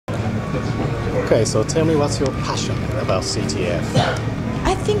Okay, so tell me what's your passion about CTF?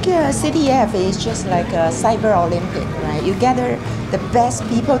 I think CTF is just like a cyber Olympic, right? You gather the best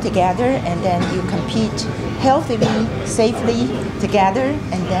people together and then you compete healthily, safely together,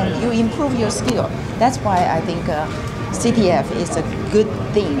 and then you improve your skill. That's why I think CTF is a good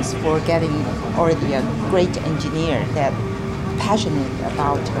thing for getting already a great engineer that passionate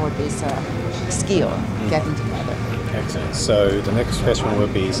about all this skill getting together. Excellent. So the next question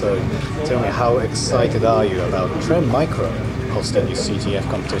would be, so tell me, how excited are you about Trend Micro hosting your CTF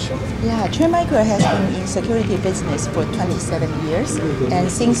competition? Yeah, Trend Micro has been in security business for 27 years, and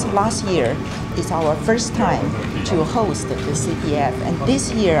since last year, it's our first time to host the CTF. And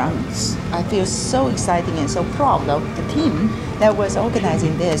this year, I feel so exciting and so proud of the team that was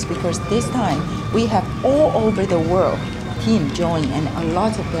organizing this, because this time we have all over the world team join, and a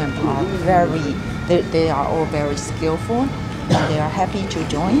lot of them are they are all very skillful, and they are happy to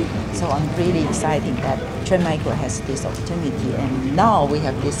join. So I'm really excited that Trend Micro has this opportunity, and now we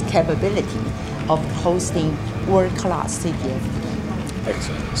have this capability of hosting world-class CTF.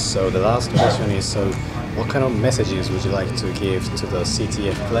 Excellent. So the last question is, so what kind of messages would you like to give to the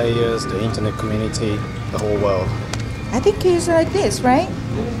CTF players, the internet community, the whole world? I think it's like this, right?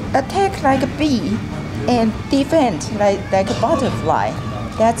 Attack like a bee and defend like a butterfly.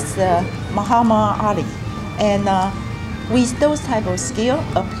 That's Muhammad Ali. And with those type of skill,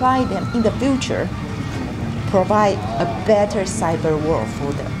 apply them in the future, provide a better cyber world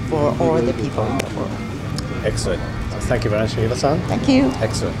for all the people in the world. Excellent. Thank you very much, Eva Chen. Thank you.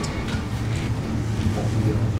 Excellent.